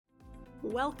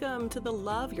Welcome to the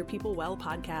Love Your People Well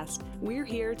podcast. We're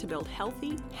here to build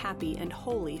healthy, happy, and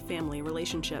holy family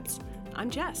relationships.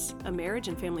 I'm Jess, a marriage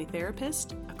and family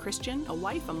therapist, a Christian, a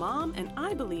wife, a mom, and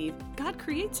I believe God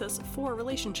creates us for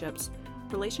relationships.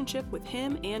 Relationship with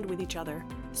Him and with each other.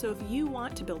 So if you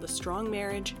want to build a strong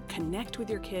marriage, connect with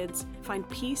your kids, find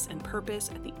peace and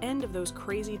purpose at the end of those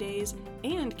crazy days,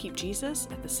 and keep Jesus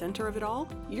at the center of it all,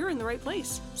 you're in the right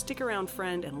place. Stick around,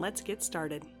 friend, and let's get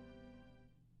started.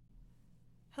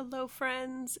 Hello,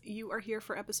 friends. You are here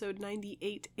for episode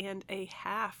 98 and a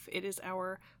half. It is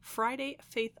our Friday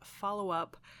Faith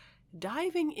follow-up,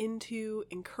 diving into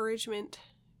encouragement,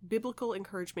 biblical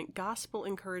encouragement, gospel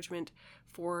encouragement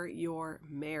for your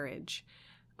marriage.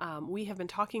 We have been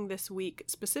talking this week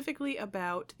specifically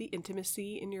about the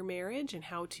intimacy in your marriage and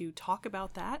how to talk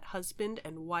about that, husband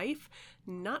and wife.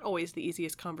 Not always the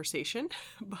easiest conversation,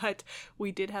 but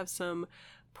we did have some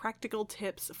practical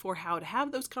tips for how to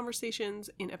have those conversations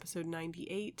in episode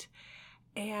 98.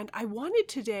 And I wanted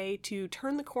today to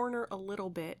turn the corner a little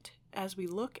bit as we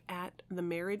look at the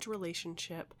marriage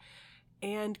relationship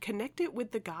and connect it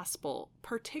with the gospel,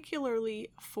 particularly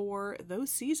for those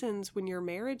seasons when your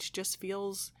marriage just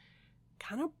feels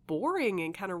kind of boring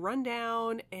and kind of run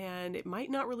down, and it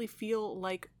might not really feel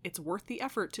like it's worth the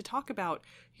effort to talk about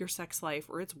your sex life,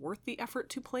 or it's worth the effort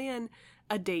to plan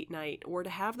a date night or to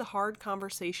have the hard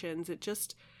conversations.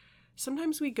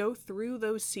 Sometimes we go through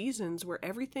those seasons where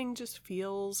everything just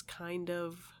feels kind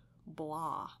of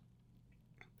blah.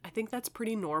 I think that's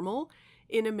pretty normal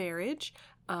in a marriage.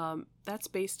 That's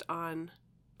based on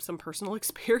some personal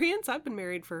experience. I've been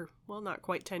married for, not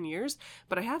quite 10 years,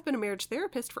 but I have been a marriage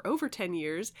therapist for over 10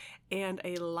 years. And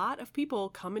a lot of people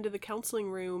come into the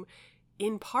counseling room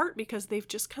in part because they've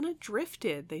just kind of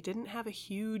drifted. They didn't have a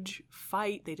huge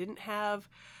fight. They didn't have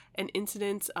an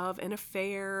incidence of an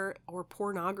affair or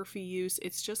pornography use.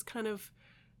 It's just kind of,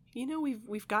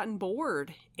 we've gotten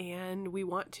bored and we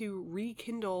want to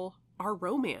rekindle our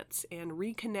romance and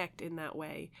reconnect in that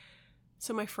way.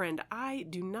 So my friend, I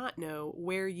do not know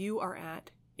where you are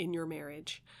at in your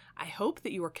marriage. I hope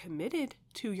that you are committed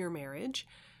to your marriage,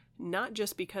 not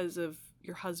just because of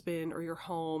your husband or your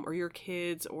home or your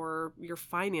kids or your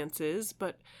finances,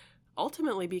 but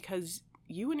ultimately because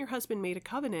you and your husband made a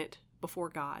covenant before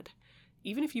God.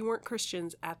 Even if you weren't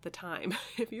Christians at the time,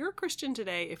 if you're a Christian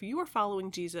today, if you are following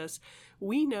Jesus,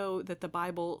 we know that the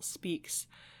Bible speaks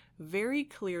very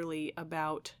clearly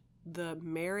about the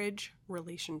marriage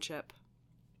relationship.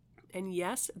 And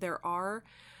yes, there are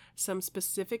some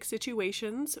specific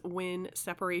situations when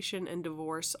separation and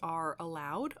divorce are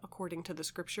allowed according to the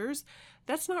scriptures.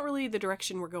 That's not really the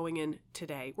direction we're going in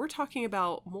today. We're talking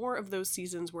about more of those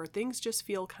seasons where things just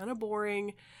feel kind of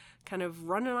boring, kind of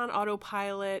running on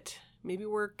autopilot. Maybe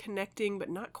we're connecting, but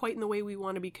not quite in the way we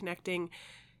want to be connecting.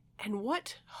 And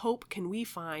what hope can we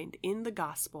find in the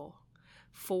gospel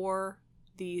for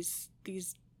these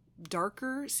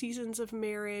darker seasons of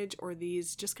marriage, or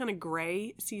these just kind of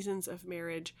gray seasons of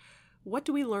marriage? What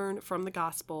do we learn from the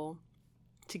gospel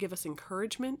to give us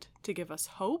encouragement, to give us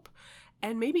hope,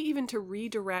 and maybe even to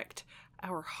redirect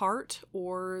our heart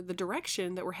or the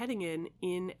direction that we're heading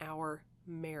in our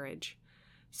marriage?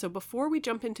 So before we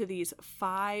jump into these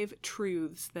 5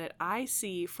 truths that I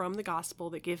see from the gospel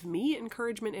that give me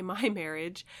encouragement in my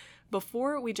marriage,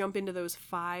 before we jump into those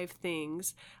 5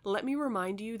 things, let me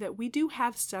remind you that we do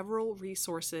have several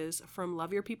resources from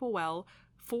Love Your People Well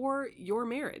for your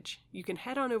marriage. You can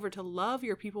head on over to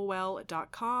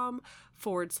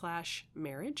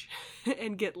loveyourpeoplewell.com/marriage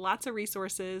and get lots of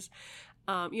resources.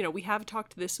 We have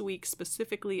talked this week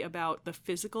specifically about the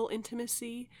physical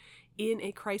intimacy in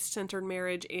a Christ-centered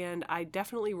marriage, and I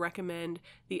definitely recommend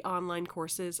the online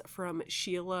courses from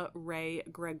Sheila Ray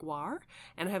Gregoire,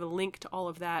 and I have a link to all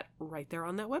of that right there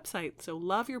on that website. So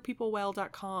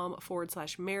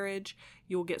loveyourpeoplewell.com/marriage.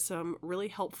 You'll get some really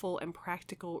helpful and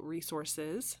practical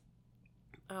resources.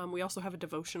 We also have a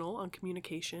devotional on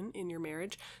communication in your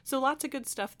marriage. So lots of good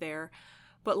stuff there.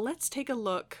 But let's take a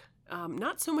look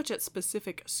not so much at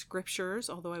specific scriptures,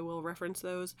 although I will reference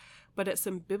those, but at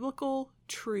some biblical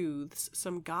truths,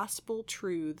 some gospel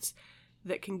truths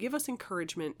that can give us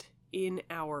encouragement in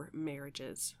our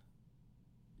marriages.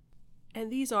 And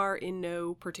these are in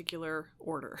no particular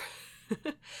order.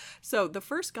 So the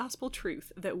first gospel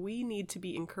truth that we need to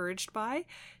be encouraged by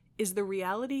is the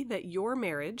reality that your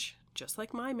marriage, just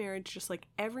like my marriage, just like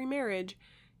every marriage,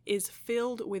 is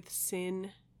filled with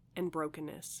sin and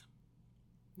brokenness.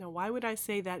 Now, why would I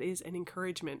say that is an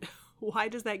encouragement? Why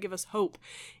does that give us hope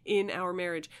in our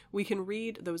marriage? We can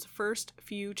read those first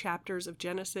few chapters of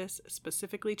Genesis,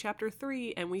 specifically chapter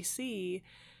 3, and we see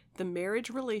the marriage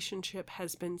relationship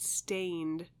has been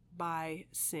stained by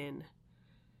sin.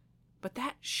 But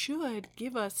that should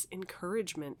give us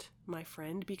encouragement, my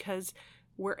friend, because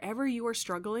wherever you are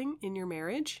struggling in your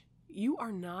marriage, you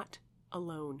are not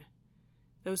alone.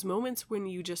 Those moments when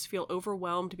you just feel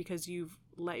overwhelmed because you've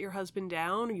let your husband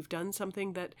down, or you've done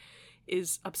something that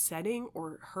is upsetting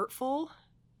or hurtful,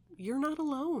 you're not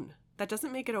alone. That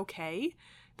doesn't make it okay.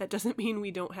 That doesn't mean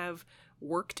we don't have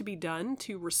work to be done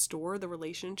to restore the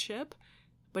relationship,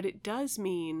 but it does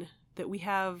mean that we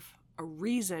have a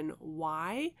reason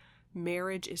why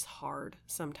marriage is hard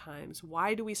sometimes.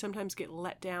 Why do we sometimes get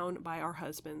let down by our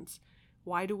husbands?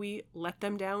 Why do we let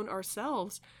them down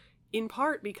ourselves? In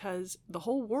part because the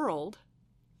whole world,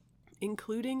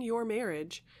 including your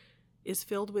marriage, is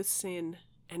filled with sin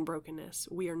and brokenness.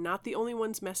 We are not the only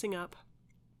ones messing up.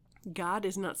 God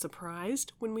is not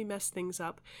surprised when we mess things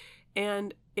up.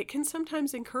 And it can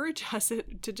sometimes encourage us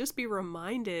to just be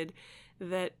reminded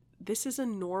that this is a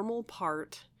normal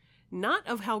part, not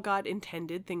of how God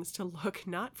intended things to look,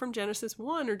 not from Genesis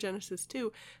 1 or Genesis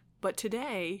 2, but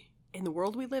today, in the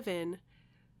world we live in,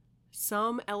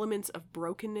 some elements of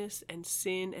brokenness and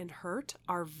sin and hurt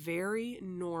are very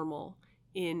normal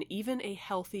in even a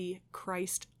healthy,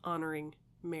 Christ-honoring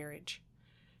marriage.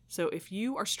 So if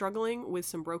you are struggling with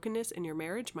some brokenness in your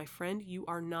marriage, my friend, you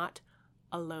are not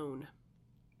alone.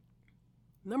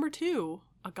 Number 2,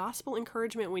 a gospel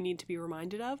encouragement we need to be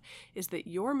reminded of is that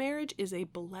your marriage is a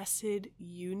blessed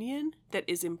union that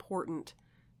is important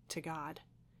to God.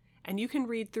 And you can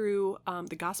read through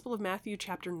the Gospel of Matthew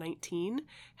chapter 19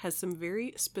 has some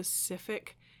very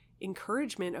specific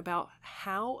encouragement about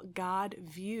how God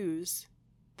views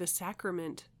the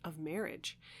sacrament of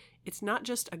marriage. It's not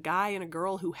just a guy and a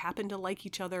girl who happen to like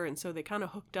each other and so they kind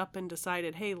of hooked up and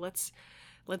decided, hey, let's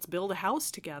build a house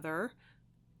together.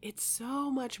 It's so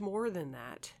much more than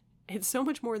that. It's so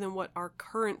much more than what our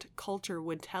current culture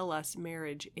would tell us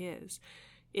marriage is.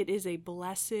 It is a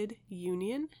blessed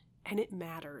union, and it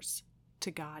matters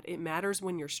to God. It matters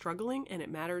when you're struggling, and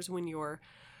it matters when you're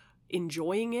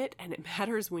enjoying it, and it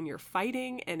matters when you're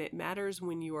fighting, and it matters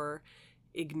when you're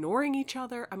ignoring each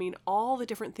other. I mean, all the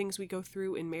different things we go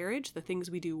through in marriage, the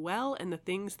things we do well, and the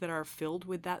things that are filled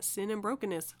with that sin and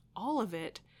brokenness, all of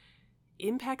it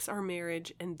impacts our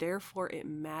marriage, and therefore it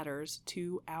matters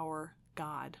to our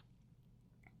God.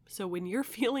 So when you're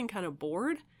feeling kind of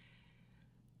bored,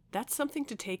 that's something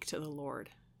to take to the Lord.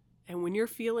 And when you're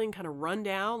feeling kind of run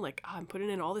down, like, I'm putting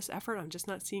in all this effort, I'm just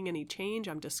not seeing any change,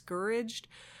 I'm discouraged,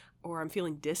 or I'm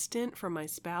feeling distant from my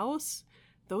spouse,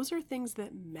 those are things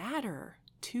that matter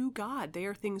to God. They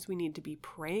are things we need to be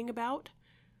praying about,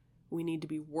 we need to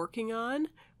be working on,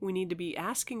 we need to be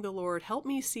asking the Lord, help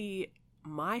me see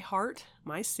my heart,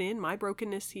 my sin, my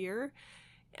brokenness here,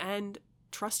 and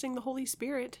trusting the Holy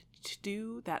Spirit to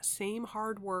do that same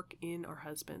hard work in our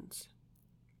husbands.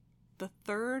 The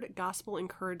third gospel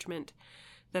encouragement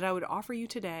that I would offer you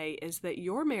today is that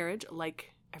your marriage,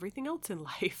 like everything else in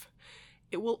life,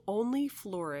 it will only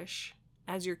flourish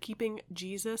as you're keeping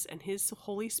Jesus and His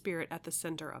Holy Spirit at the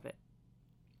center of it.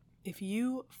 If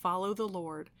you follow the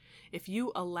Lord, if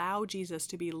you allow Jesus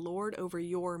to be Lord over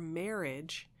your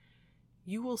marriage,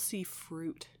 you will see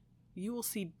fruit, you will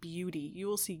see beauty, you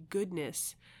will see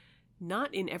goodness,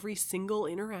 not in every single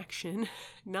interaction,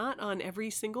 not on every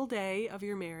single day of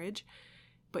your marriage,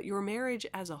 but your marriage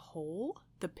as a whole,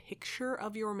 the picture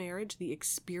of your marriage, the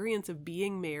experience of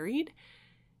being married,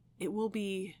 it will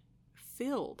be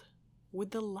filled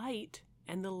with the light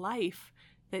and the life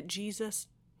that Jesus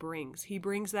brings. He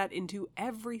brings that into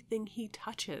everything He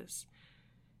touches.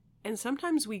 And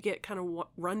sometimes we get kind of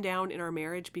run down in our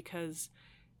marriage because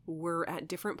we're at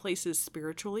different places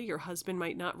spiritually. Your husband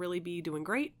might not really be doing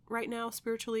great right now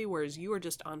spiritually, whereas you are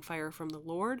just on fire from the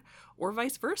Lord, or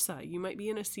vice versa. You might be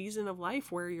in a season of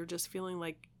life where you're just feeling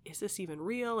like, is this even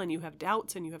real? And you have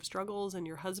doubts and you have struggles, and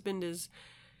your husband is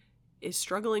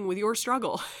struggling with your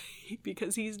struggle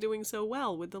because he's doing so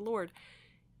well with the Lord.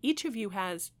 Each of you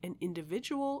has an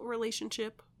individual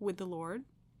relationship with the Lord,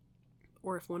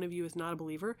 or if one of you is not a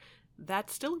believer,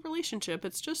 that's still a relationship.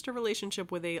 It's just a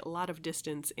relationship with a lot of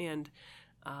distance and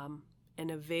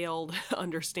a veiled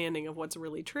understanding of what's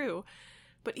really true.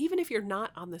 But even if you're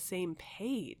not on the same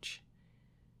page,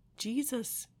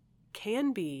 Jesus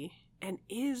can be and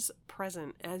is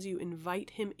present as you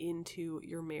invite Him into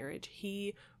your marriage.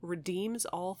 He redeems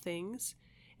all things,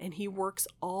 and He works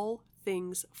all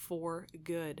things for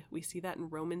good. We see that in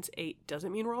Romans 8.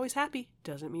 Doesn't mean we're always happy.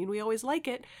 Doesn't mean we always like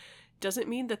it. Doesn't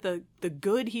mean that the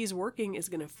good He's working is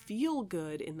going to feel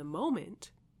good in the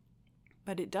moment.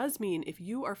 But it does mean if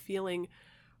you are feeling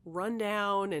run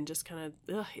down and just kind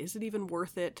of, is it even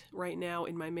worth it right now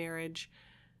in my marriage?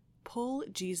 pull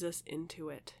Jesus into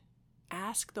it.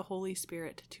 Ask the Holy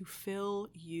Spirit to fill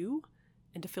you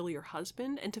and to fill your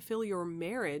husband and to fill your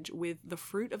marriage with the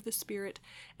fruit of the Spirit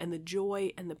and the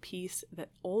joy and the peace that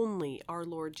only our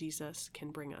Lord Jesus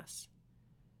can bring us.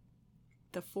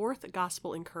 The fourth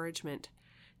gospel encouragement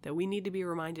that we need to be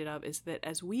reminded of is that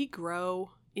as we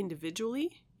grow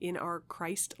individually in our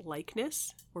Christ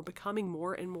likeness, we're becoming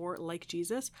more and more like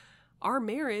Jesus, our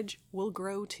marriage will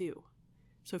grow too.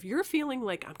 So if you're feeling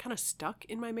like I'm kind of stuck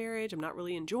in my marriage, I'm not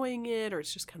really enjoying it, or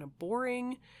it's just kind of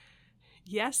boring,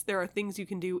 yes, there are things you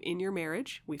can do in your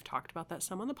marriage. We've talked about that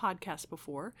some on the podcast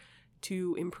before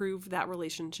to improve that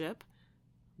relationship.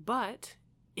 But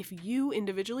if you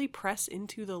individually press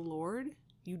into the Lord,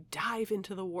 you dive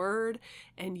into the Word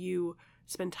and you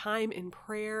spend time in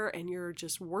prayer and you're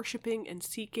just worshiping and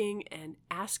seeking and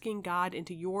asking God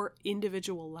into your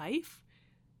individual life,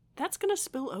 that's going to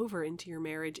spill over into your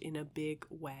marriage in a big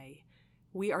way.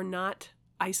 We are not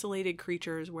isolated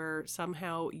creatures where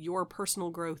somehow your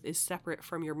personal growth is separate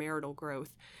from your marital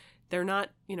growth. They're not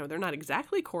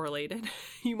exactly correlated.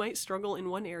 You might struggle in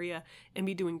one area and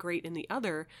be doing great in the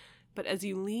other, but as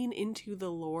you lean into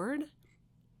the Lord,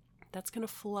 that's going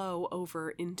to flow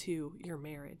over into your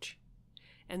marriage.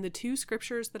 And the two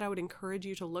scriptures that I would encourage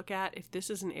you to look at if this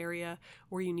is an area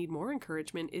where you need more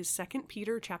encouragement is 2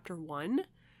 Peter chapter 1,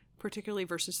 particularly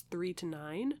verses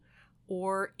 3-9,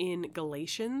 or in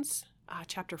Galatians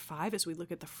chapter 5 as we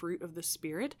look at the fruit of the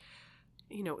Spirit.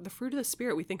 The fruit of the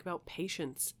Spirit, we think about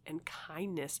patience and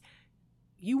kindness.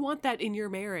 You want that in your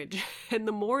marriage. And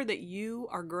the more that you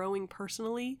are growing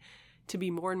personally to be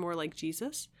more and more like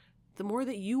Jesus, the more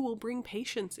that you will bring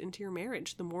patience into your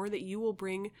marriage, the more that you will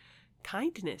bring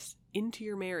kindness into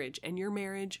your marriage, and your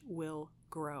marriage will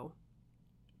grow.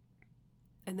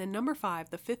 And then number 5,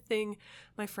 the fifth thing,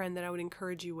 my friend, that I would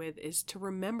encourage you with is to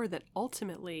remember that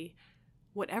ultimately,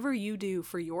 whatever you do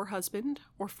for your husband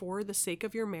or for the sake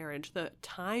of your marriage, the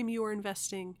time you are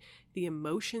investing, the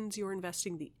emotions you are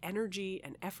investing, the energy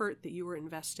and effort that you are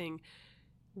investing,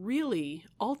 really,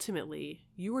 ultimately,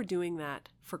 you are doing that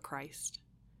for Christ.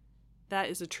 That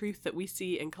is a truth that we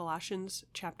see in Colossians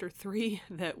chapter 3,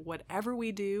 that whatever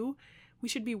we do, we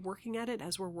should be working at it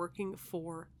as we're working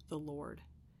for the Lord.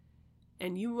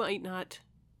 And you might not,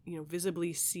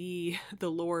 visibly see the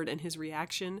Lord and his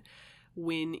reaction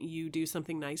when you do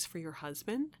something nice for your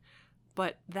husband,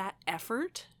 but that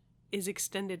effort is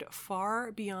extended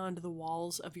far beyond the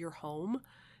walls of your home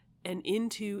and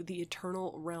into the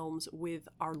eternal realms with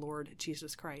our Lord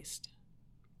Jesus Christ.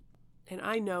 And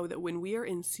I know that when we are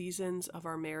in seasons of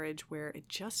our marriage where it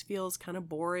just feels kind of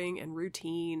boring and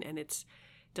routine and it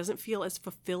doesn't feel as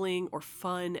fulfilling or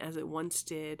fun as it once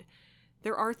did,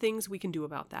 there are things we can do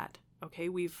about that. Okay,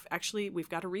 we've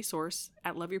got a resource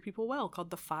at Love Your People Well called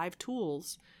the 5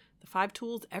 Tools. The 5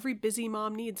 tools every busy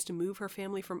mom needs to move her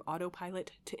family from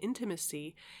autopilot to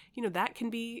intimacy. That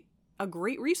can be a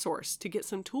great resource to get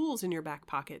some tools in your back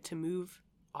pocket to move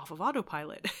off of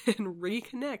autopilot and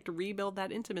reconnect, rebuild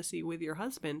that intimacy with your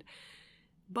husband.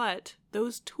 But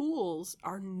those tools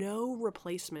are no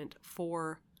replacement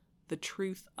for the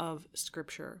truth of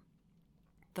Scripture,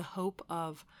 the hope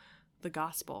of the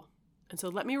gospel. And so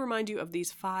let me remind you of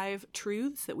these 5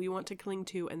 truths that we want to cling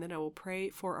to, and then I will pray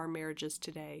for our marriages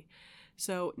today.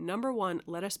 So number 1,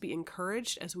 let us be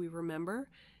encouraged as we remember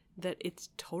that it's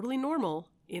totally normal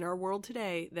in our world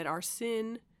today that our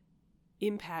sin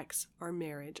impacts our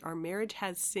marriage. Our marriage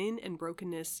has sin and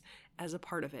brokenness as a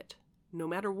part of it. No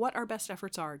matter what our best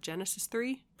efforts are, Genesis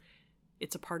 3,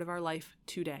 it's a part of our life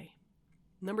today.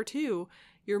 Number 2,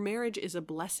 your marriage is a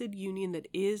blessed union that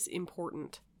is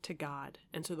important to God.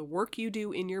 And so the work you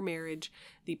do in your marriage,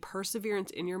 the perseverance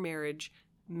in your marriage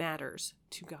matters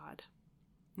to God.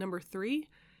 Number 3,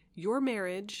 your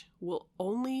marriage will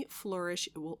only flourish,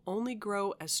 it will only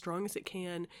grow as strong as it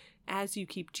can as you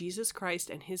keep Jesus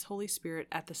Christ and his Holy Spirit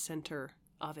at the center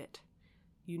of it.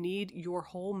 You need your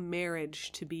whole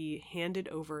marriage to be handed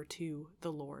over to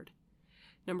the Lord.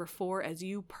 Number 4, as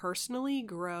you personally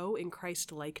grow in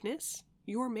Christ likeness,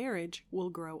 your marriage will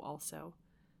grow also.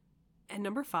 And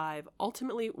number 5,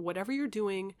 ultimately, whatever you're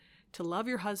doing to love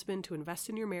your husband, to invest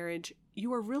in your marriage,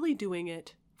 you are really doing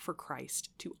it for Christ,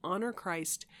 to honor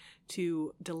Christ,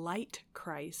 to delight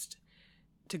Christ,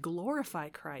 to glorify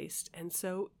Christ. And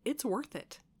so it's worth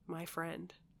it, my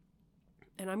friend.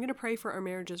 And I'm going to pray for our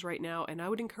marriages right now, and I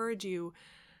would encourage you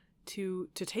to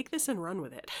take this and run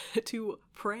with it, to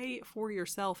pray for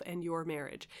yourself and your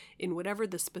marriage in whatever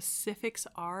the specifics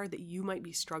are that you might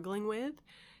be struggling with.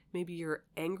 Maybe you're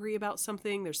angry about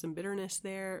something, there's some bitterness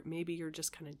there. Maybe you're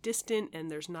just kind of distant and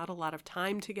there's not a lot of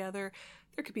time together.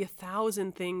 There could be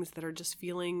 1,000 things that are just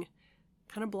feeling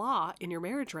kind of blah in your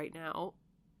marriage right now,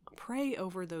 pray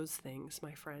over those things,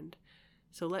 my friend.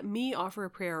 So let me offer a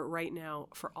prayer right now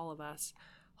for all of us.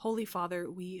 Holy Father,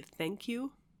 we thank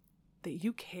you that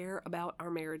you care about our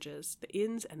marriages, the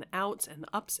ins and the outs and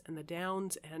the ups and the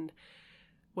downs, and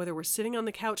whether we're sitting on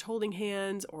the couch holding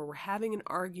hands or we're having an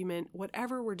argument,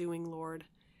 whatever we're doing, Lord,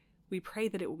 we pray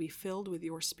that it will be filled with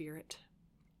your Spirit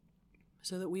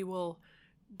so that we will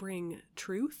bring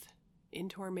truth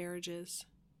into our marriages,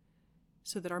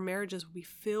 so that our marriages will be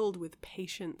filled with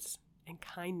patience and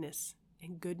kindness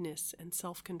and goodness and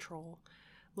self-control.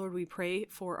 Lord, we pray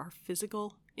for our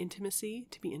physical intimacy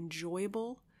to be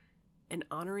enjoyable and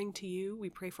honoring to you. We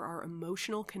pray for our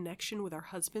emotional connection with our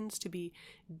husbands to be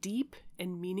deep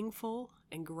and meaningful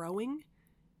and growing.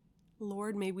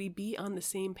 Lord, may we be on the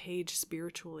same page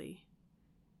spiritually.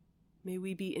 May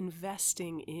we be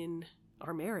investing in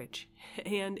our marriage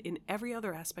and in every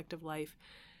other aspect of life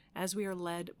as we are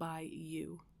led by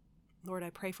you. Lord, I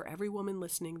pray for every woman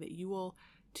listening that you will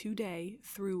today,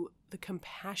 through the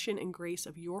compassion and grace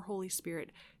of your Holy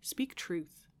Spirit, speak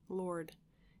truth, Lord,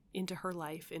 into her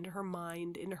life, into her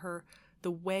mind, into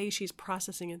the way she's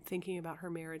processing and thinking about her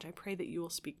marriage. I pray that you will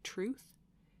speak truth,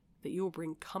 that you will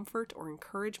bring comfort or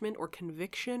encouragement or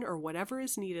conviction or whatever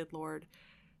is needed, Lord,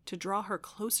 to draw her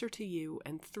closer to you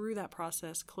and through that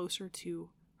process closer to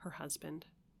her husband.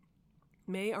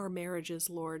 May our marriages,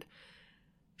 Lord,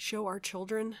 show our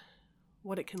children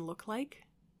what it can look like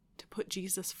to put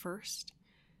Jesus first,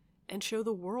 and show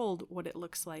the world what it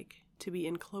looks like to be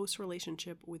in close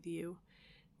relationship with you.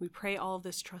 We pray all of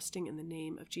this trusting in the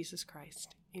name of Jesus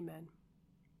Christ. Amen.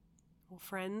 Well,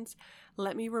 friends,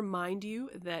 let me remind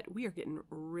you that we are getting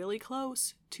really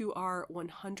close to our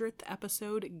 100th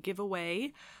episode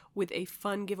giveaway with a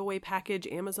fun giveaway package,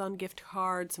 Amazon gift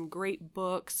card, some great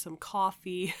books, some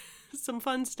coffee, some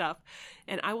fun stuff.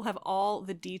 And I will have all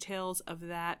the details of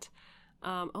that.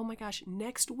 Oh my gosh,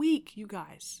 next week, you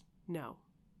guys. No.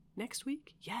 Next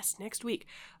week? Yes, next week.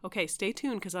 Okay, stay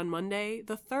tuned because on Monday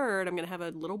the 3rd, I'm going to have a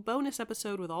little bonus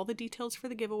episode with all the details for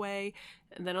the giveaway.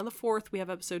 And then on the 4th, we have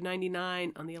episode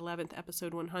 99. On the 11th,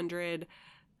 episode 100.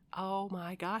 Oh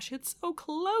my gosh, it's so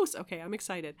close. Okay, I'm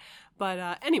excited.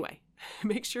 But anyway,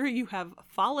 make sure you have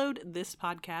followed this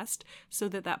podcast so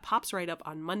that pops right up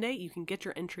on Monday. You can get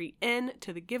your entry in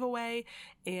to the giveaway.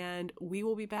 And we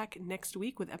will be back next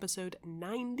week with episode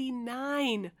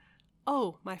 99.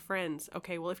 Oh, my friends.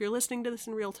 Okay, well, if you're listening to this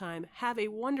in real time, have a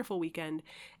wonderful weekend.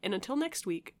 And until next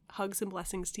week, hugs and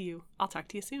blessings to you. I'll talk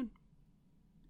to you soon.